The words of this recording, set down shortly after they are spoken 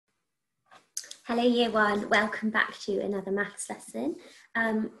Hello Year 1, welcome back to another maths lesson.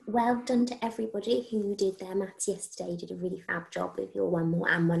 Well done to everybody who did their maths yesterday. You did a really fab job with your one more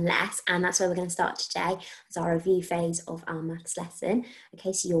and one less, and that's where we're going to start today as our review phase of our maths lesson.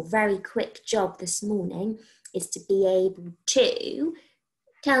 Okay, so your very quick job this morning is to be able to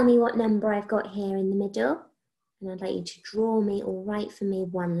tell me what number I've got here in the middle. And I'd like you to draw me or write for me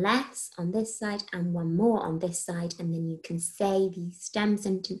one less on this side and one more on this side. And then you can say these STEM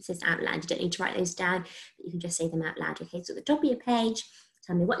sentences out loud. You don't need to write those down, but you can just say them out loud. Okay, so at the top of your page,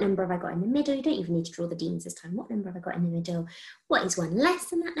 tell me what number have I got in the middle. You don't even need to draw the deans this time. What number have I got in the middle? What is one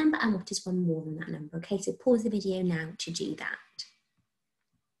less than that number? And what is one more than that number? Okay, so pause the video now to do that.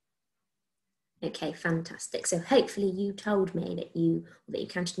 Okay, fantastic. So hopefully you told me that you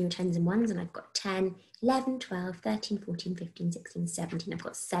counted in your tens and ones, and I've got 10, 11, 12, 13, 14, 15, 16, 17. I've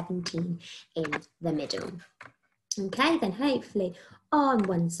got 17 in the middle. Okay, then hopefully on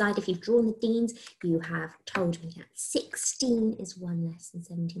one side, if you've drawn the deans, you have told me that 16 is one less than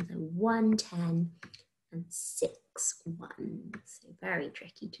 17. So 1, 10 and 6 ones. So very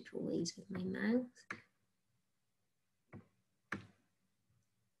tricky to draw these with my mouse.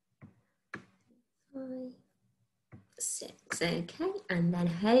 5, 6, okay, and then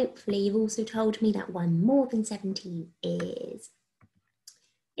hopefully you've also told me that one more than 17 is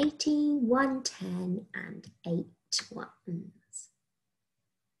 18, 1, 10 and 8 ones.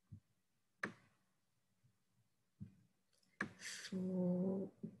 4,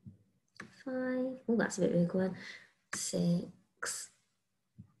 5, oh that's a bit big one, 6,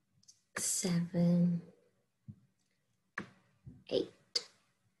 7, 8.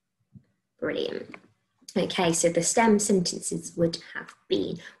 Brilliant. Okay, so the STEM sentences would have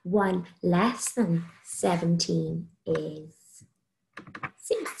been one less than 17 is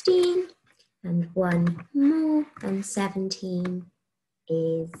 16, and one more than 17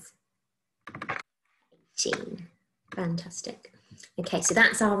 is 18. Fantastic. Okay, so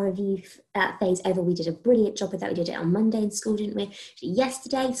that's our review phase over. We did a brilliant job with that. We did it on Monday in school, didn't we?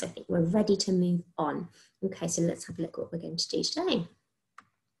 Yesterday, so I think we're ready to move on. Okay, so let's have a look at what we're going to do today.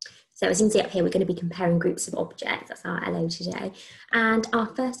 So as you can see up here, we're going to be comparing groups of objects. That's our LO today. And our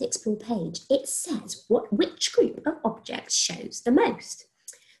first explore page, it says which group of objects shows the most.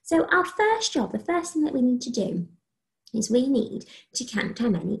 So our first job, the first thing that we need to do is we need to count how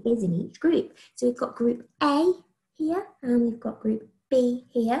many is in each group. So we've got group A here and we've got group B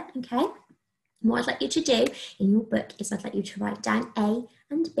here, okay? And what I'd like you to do in your book is I'd like you to write down A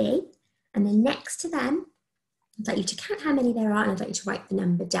and B, and then next to them, I'd like you to count how many there are, and I'd like you to write the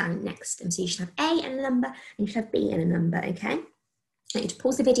number down next to them. So you should have A and a number, and you should have B and a number, okay? I'd like you to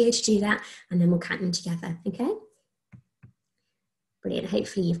pause the video to do that, and then we'll count them together, okay? Brilliant,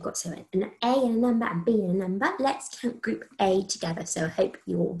 hopefully you've got so an A and a number and B and a number. Let's count group A together. So I hope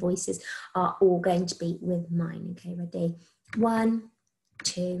your voices are all going to be with mine, okay? Ready? 1,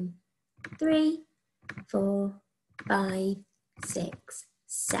 2, 3, 4, 5, 6,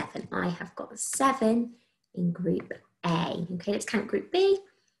 7. I have got 7 in group A. Okay, let's count group B.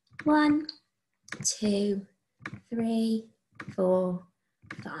 1, 2, 3, 4,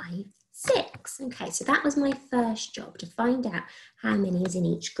 5, 6. Okay, so that was my first job, to find out how many is in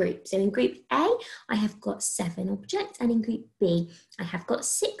each group. So in group A, I have got 7 objects, and in group B, I have got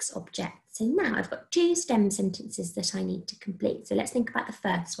 6 objects. So now I've got 2 STEM sentences that I need to complete. So let's think about the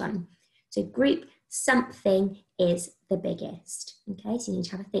first one. So group something is the biggest. Okay, so you need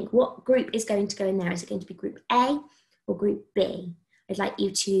to have a think. What group is going to go in there? Is it going to be group A or group B? I'd like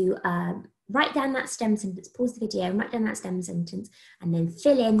you to write down that STEM sentence, pause the video and write down that STEM sentence, and then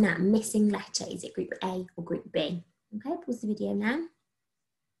fill in that missing letter. Is it group A or group B? Okay, pause the video now.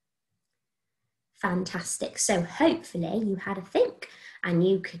 Fantastic. So hopefully you had a think and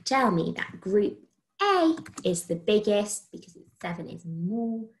you could tell me that group A is the biggest because 7 is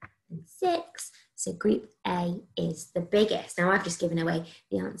more than 6. So group A is the biggest. Now I've just given away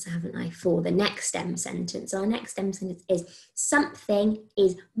the answer, haven't I, for the next STEM sentence. So our next STEM sentence is something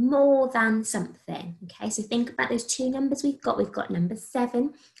is more than something. Okay, so think about those 2 numbers we've got. We've got number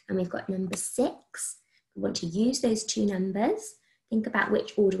 7 and we've got number 6. We want to use those 2 numbers. Think about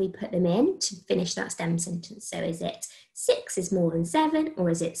which order we put them in to finish that STEM sentence. So is it 6 is more than 7, or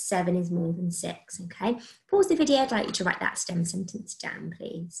is it 7 is more than 6? Okay, pause the video. I'd like you to write that STEM sentence down,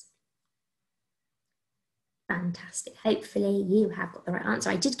 please. Fantastic. Hopefully you have got the right answer.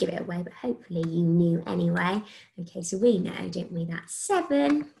 I did give it away, but hopefully you knew anyway. Okay, so we know, don't we, that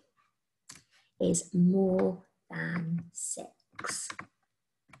 7 is more than 6.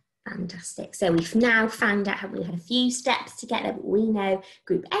 Fantastic. So we've now found out how we had a few steps together, but we know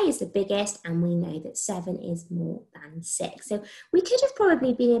group A is the biggest and we know that 7 is more than 6. So we could have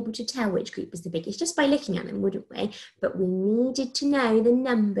probably been able to tell which group was the biggest just by looking at them, wouldn't we? But we needed to know the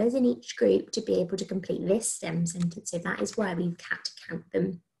numbers in each group to be able to complete this STEM sentence. So that is why we've had to count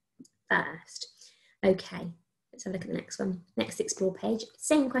them first. Okay, let's have a look at the next one. Next explore page,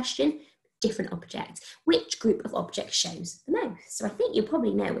 same question. Different objects. Which group of objects shows the most? So I think you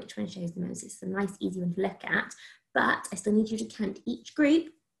probably know which one shows the most. It's a nice, easy one to look at, but I still need you to count each group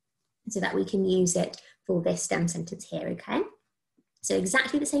so that we can use it for this STEM sentence here, okay? So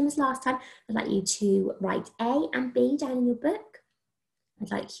exactly the same as last time, I'd like you to write A and B down in your book. I'd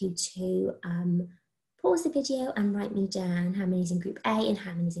like you to pause the video and write me down how many is in group A and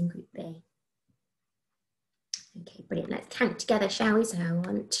how many is in group B. Okay, brilliant. Let's count together, shall we? So I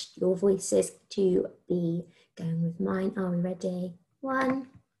want your voices to be going with mine. Are we ready? 1,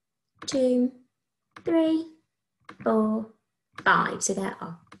 2, 3, 4, 5. So there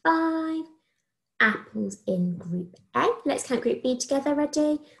are 5 apples in group A. Let's count group B together.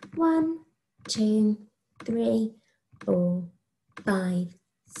 Ready? 1, 2, 3, 4, 5,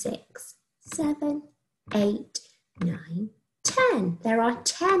 6, 7, 8, 9, 10. There are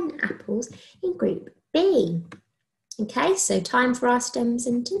 10 apples in group B. Okay, so time for our STEM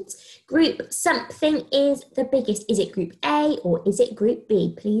sentence. Group something is the biggest. Is it group A or is it group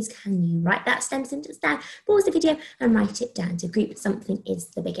B? Please can you write that STEM sentence down, pause the video and write it down. So group something is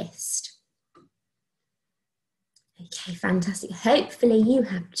the biggest. Okay, fantastic. Hopefully you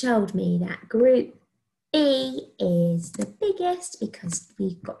have told me that group B is the biggest because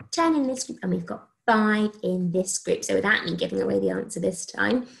we've got 10 in this group and we've got 5 in this group. So without me giving away the answer this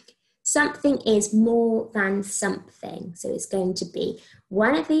time, something is more than something. So it's going to be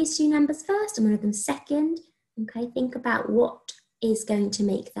one of these two numbers first and one of them second. Okay, think about what is going to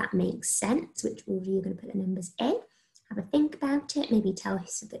make that make sense, which order you're going to put the numbers in. Have a think about it, maybe tell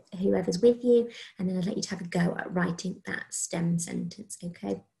whoever's with you, and then I'd like you to have a go at writing that STEM sentence,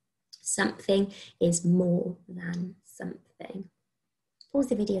 okay? Something is more than something. Pause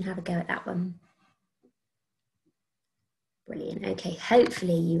the video and have a go at that one. Brilliant. Okay,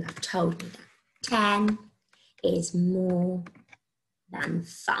 hopefully you have told me that 10 is more than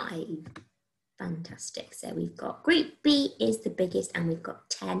 5. Fantastic. So we've got group B is the biggest and we've got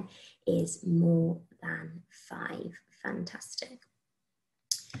 10 is more than 5. Fantastic.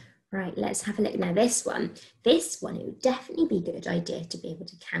 Right, let's have a look now. This one, it would definitely be a good idea to be able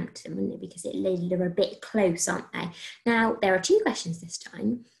to count them, wouldn't it? Because they're a bit close, aren't they? Now, there are 2 questions this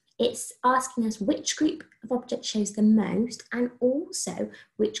time. It's asking us which group of objects shows the most and also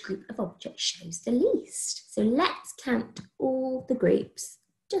which group of objects shows the least. So let's count all the groups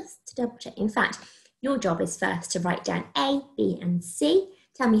just to double check. In fact, your job is first to write down A, B and C.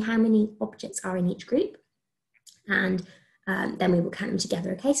 Tell me how many objects are in each group and then we will count them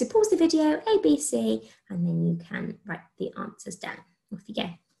together. Okay, so pause the video, A, B, C, and then you can write the answers down. Off you go.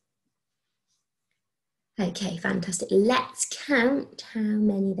 Okay, fantastic. Let's count how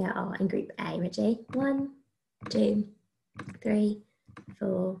many there are in group A. Ready? 1, 2, 3,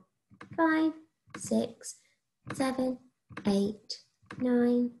 4, 5, 6, 7, 8,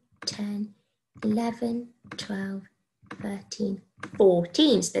 9, 10, 11, 12, 13,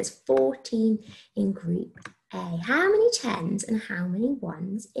 14. So there's 14 in group A. How many 10s and how many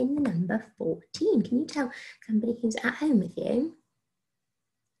 1s in the number 14? Can you tell somebody who's at home with you?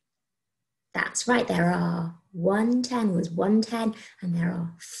 That's right, there are 110 was 110 and there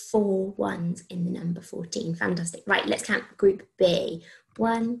are 4 1s in the number 14. Fantastic. Right, let's count group B.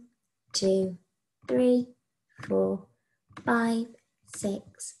 1, 2, 3, 4, 5,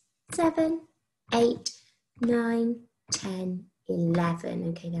 6, 7, 8, 9, 10, 11.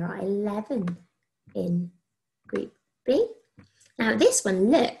 Okay, there are 11 in group B. Now this one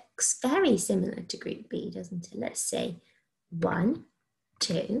looks very similar to group B, doesn't it? Let's see. 1,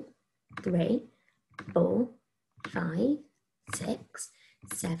 2, 3, 4, 5, 6,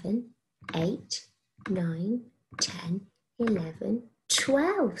 7, 8, 9, 10, 11,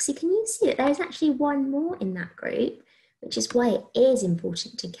 12. So can you see that there's actually 1 more in that group, which is why it is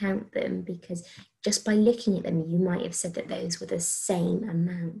important to count them, because just by looking at them, you might have said that those were the same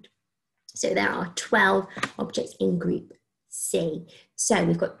amount. So there are 12 objects in group C. So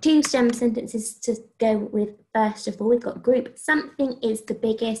we've got 2 STEM sentences to go with. First of all, we've got group something is the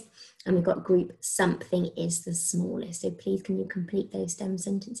biggest and we've got group something is the smallest. So please can you complete those STEM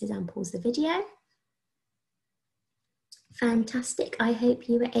sentences and pause the video. Fantastic. I hope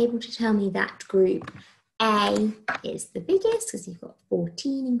you were able to tell me that group A is the biggest because you've got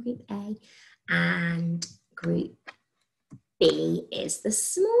 14 in group A and group B is the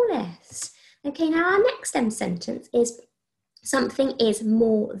smallest. Okay, now our next STEM sentence is something is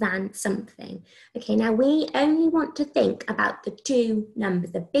more than something. Okay, now we only want to think about the two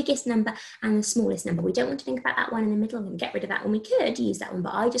numbers, the biggest number and the smallest number. We don't want to think about that one in the middle and get rid of that one. We could use that one,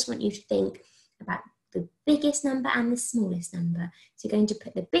 but I just want you to think about the biggest number and the smallest number. So you're going to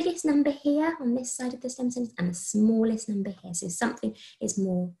put the biggest number here on this side of the STEM sentence and the smallest number here. So something is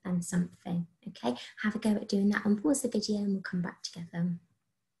more than something. Okay, have a go at doing that and pause the video and we'll come back together.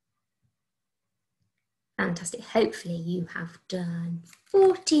 Fantastic. Hopefully you have done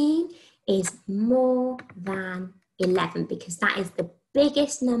 14 is more than 11 because that is the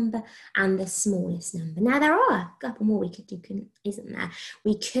biggest number and the smallest number. Now there are a couple more we could do, isn't there?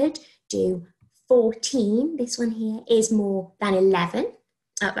 We could do 14, this one here, is more than 11.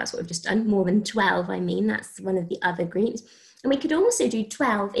 Oh, that's what we've just done, more than 12, I mean, that's one of the other groups. And we could also do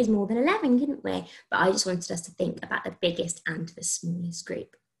 12 is more than 11, couldn't we? But I just wanted us to think about the biggest and the smallest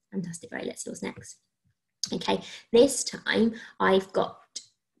group. Fantastic, right, let's see what's next. Okay, this time I've got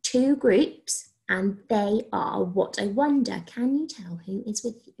two groups and they are what I wonder. Can you tell who is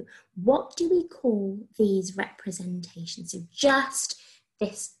with you? What do we call these representations? So just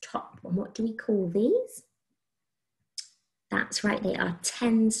this top one, what do we call these? That's right, they are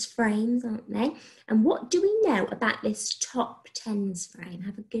tens frames, aren't they? And what do we know about this top tens frame?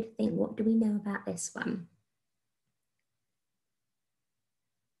 Have a good think. What do we know about this one?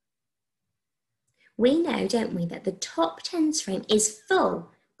 We know, don't we, that the top tens frame is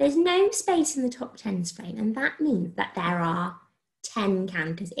full. There's no space in the top tens frame, and that means that there are 10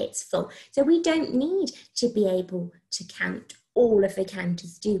 counters. It's full. So we don't need to be able to count all of the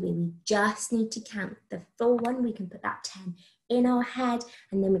counters, do we? We just need to count the full one. We can put that 10 in our head,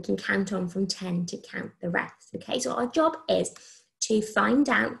 and then we can count on from 10 to count the rest. Okay, so our job is to find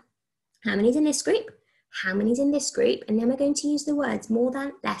out how many's in this group, how many's in this group, and then we're going to use the words more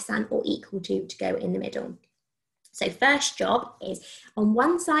than, less than, or equal to go in the middle. So first job is on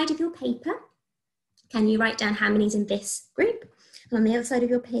one side of your paper, can you write down how many's in this group? And on the other side of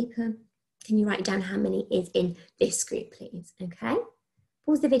your paper, can you write down how many is in this group, please? Okay,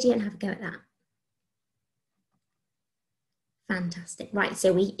 pause the video and have a go at that. Fantastic. Right,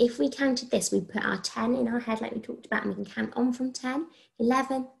 so if we counted this, we put our 10 in our head like we talked about, and we can count on from 10,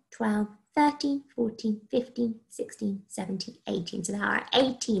 11, 12, 13, 14, 15, 16, 17, 18. So there are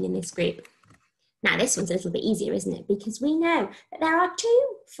 18 in this group. Now this one's a little bit easier, isn't it? Because we know that there are two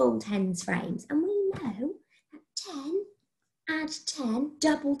full tens frames, and we know that 10 add 10,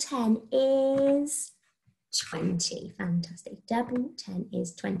 double 10 is 20. Fantastic. Double 10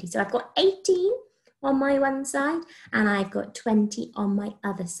 is 20. So I've got 18 on my one side and I've got 20 on my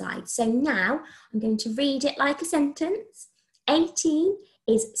other side. So now I'm going to read it like a sentence. 18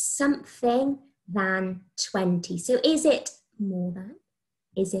 is something than 20. So is it more than?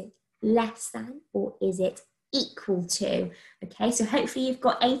 Is it less than? Or is it equal to? Okay, so hopefully you've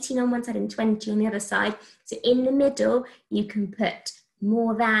got 18 on one side and 20 on the other side. So in the middle, you can put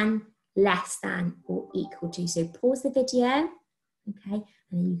more than, less than, or equal to. So pause the video, okay,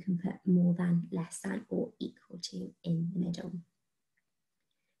 and then you can put more than, less than, or equal to in the middle.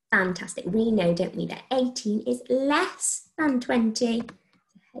 Fantastic. We know, don't we, that 18 is less than 20.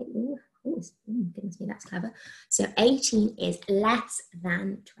 Oh, goodness me, that's clever. So 18 is less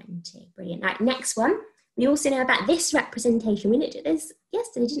than 20. Brilliant. Right, next one. We also know about this representation. We looked at this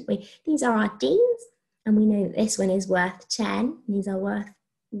yesterday, didn't we? These are our deans, and we know that this one is worth 10. These are worth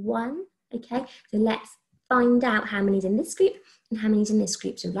 1. Okay, so let's find out how many's in this group and how many's in this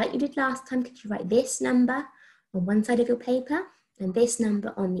group. So like you did last time, could you write this number on one side of your paper and this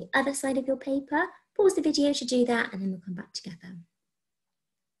number on the other side of your paper? Pause the video to do that, and then we'll come back together.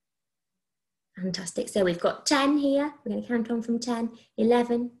 Fantastic. So we've got 10 here. We're going to count on from 10,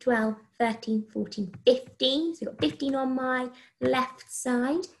 11, 12, 13, 14, 15. So we've got 15 on my left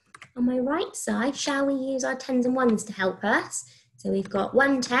side. On my right side, shall we use our 10s and 1s to help us? So we've got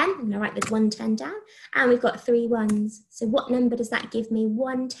 1 10. I'm going to write this 1 10 down. And we've got 3 1s. So what number does that give me?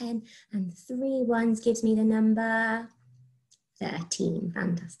 1 10 and 3 1s gives me the number 13.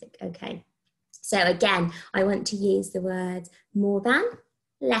 Fantastic. Okay. So again, I want to use the words more than,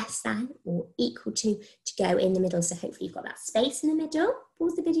 less than, or equal to go in the middle. So hopefully you've got that space in the middle.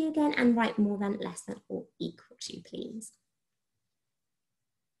 Pause the video again and write more than, less than, or equal to, please.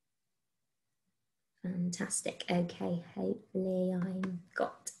 Fantastic. Okay, hopefully I've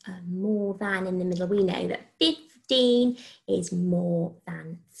got more than in the middle. We know that 15 is more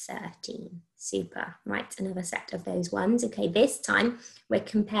than 13. Super. Right, another set of those ones. Okay, this time we're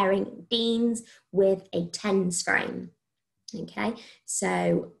comparing deans with a tens frame. Okay,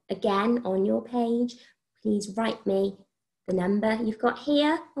 so again, on your page, please write me the number you've got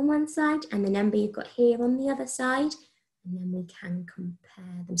here on one side and the number you've got here on the other side, and then we can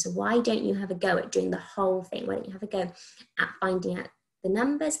compare them. So why don't you have a go at doing the whole thing? Why don't you have a go at finding out the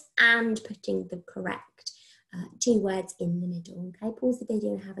numbers and putting the correct two words in the middle, okay? Pause the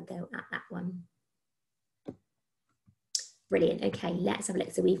video and have a go at that one. Brilliant, okay, let's have a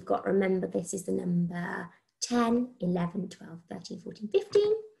look. So we've got, remember, this is the number 10, 11, 12, 13, 14,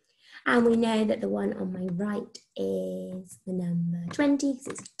 15. And we know that the one on my right is the number 20, because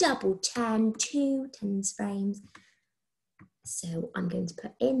it's double 10, two tens frames. So I'm going to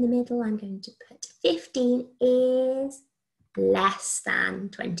put in the middle, I'm going to put 15 is less than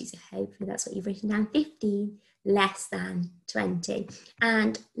 20. So hopefully that's what you've written down, 15 less than 20.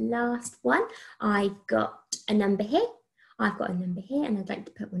 And last one, I've got a number here. I've got a number here and I'd like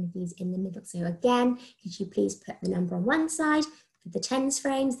to put one of these in the middle. So again, could you please put the number on one side for the tens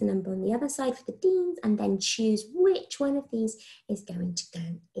frames, the number on the other side for the deans, and then choose which one of these is going to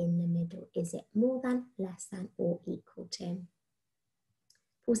go in the middle. Is it more than, less than, or equal to?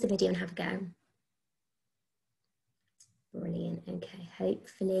 Pause the video and have a go. Brilliant, okay,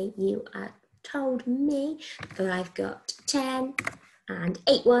 hopefully you told me that I've got 10 and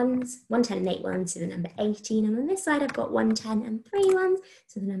 8 ones, 1 10 and 8 ones, so the number 18, and on this side I've got 1 10 and 3 ones,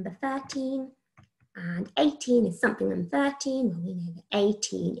 so the number 13, and 18 is something than 13. Well, we know that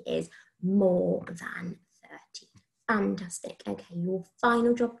 18 is more than 13. Fantastic. Okay, your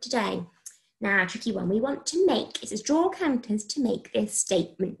final job today. Now, tricky one. We want to make, it says draw counters to make this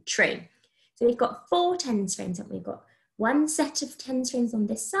statement true. So we've got 4 tens frames, haven't we? We've got one set of tens frames on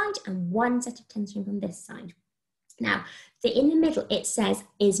this side and one set of tens frames on this side. Now, in the middle, it says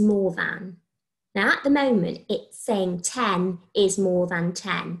is more than. Now, at the moment, it's saying 10 is more than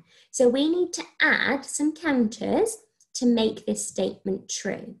 10. So we need to add some counters to make this statement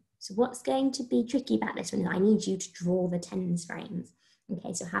true. So what's going to be tricky about this one is I need you to draw the tens frames.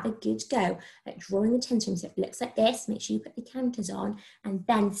 Okay, so have a good go at drawing the tens frames. So it looks like this. Make sure you put the counters on and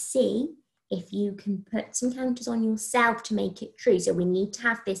then see if you can put some counters on yourself to make it true. So we need to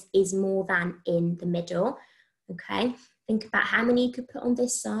have this is more than in the middle. Okay, think about how many you could put on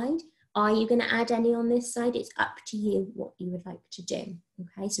this side. Are you going to add any on this side? It's up to you what you would like to do.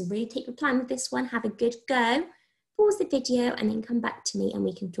 Okay, so really take your time with this one. Have a good go. Pause the video and then come back to me and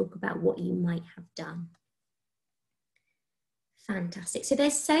we can talk about what you might have done. Fantastic. So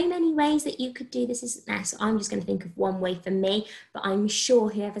there's so many ways that you could do this, isn't there? So I'm just going to think of one way for me, but I'm sure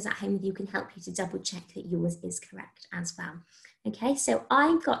whoever's at home with you can help you to double check that yours is correct as well. Okay, so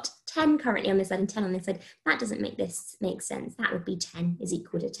I've got 10 currently on this side and 10 on this side. That doesn't make this make sense. That would be 10 is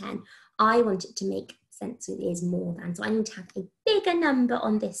equal to 10. I want it to make sense, so it is more than. So I need to have a bigger number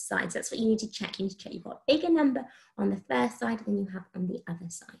on this side. So that's what you need to check. You need to check you've got a bigger number on the first side than you have on the other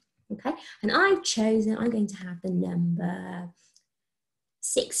side. Okay, and I've chosen, I'm going to have the number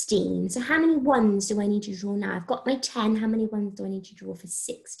 16. So how many ones do I need to draw now? I've got my 10. How many ones do I need to draw for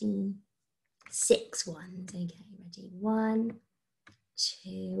 16? 6 ones. Okay, ready? 1,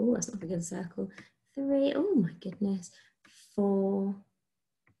 2, oh, that's not a good circle. 3, oh my goodness. 4,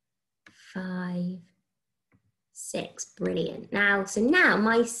 5, 6. Brilliant. Now, so now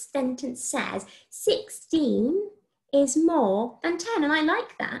my sentence says 16 is more than 10, and I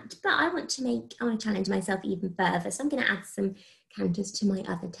like that, but I want to challenge myself even further. So I'm going to add some counters to my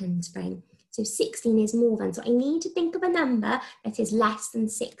other tens frame. So 16 is more than, so I need to think of a number that is less than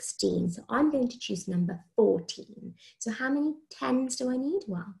 16. So I'm going to choose number 14. So how many tens do I need?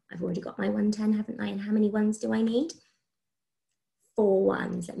 Well, I've already got my 1 10, haven't I? And how many ones do I need? 4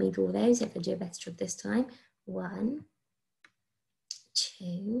 ones. Let me draw those. If I do a better job this time. 1,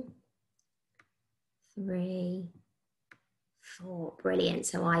 2, 3, 4. Brilliant.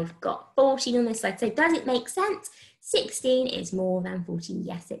 So I've got 14 on this side. So does it make sense? 16 is more than 14.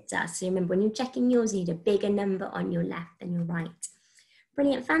 Yes, it does. So remember, when you're checking yours, you need a bigger number on your left than your right.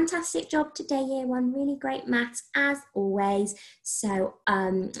 Brilliant. Fantastic job today, year 1. Really great maths as always. So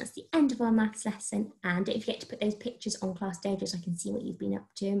that's the end of our maths lesson. And don't forget to put those pictures on Class Dojo so I can see what you've been up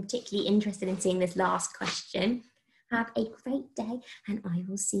to. I'm particularly interested in seeing this last question. Have a great day and I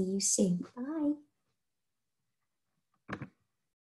will see you soon. Bye.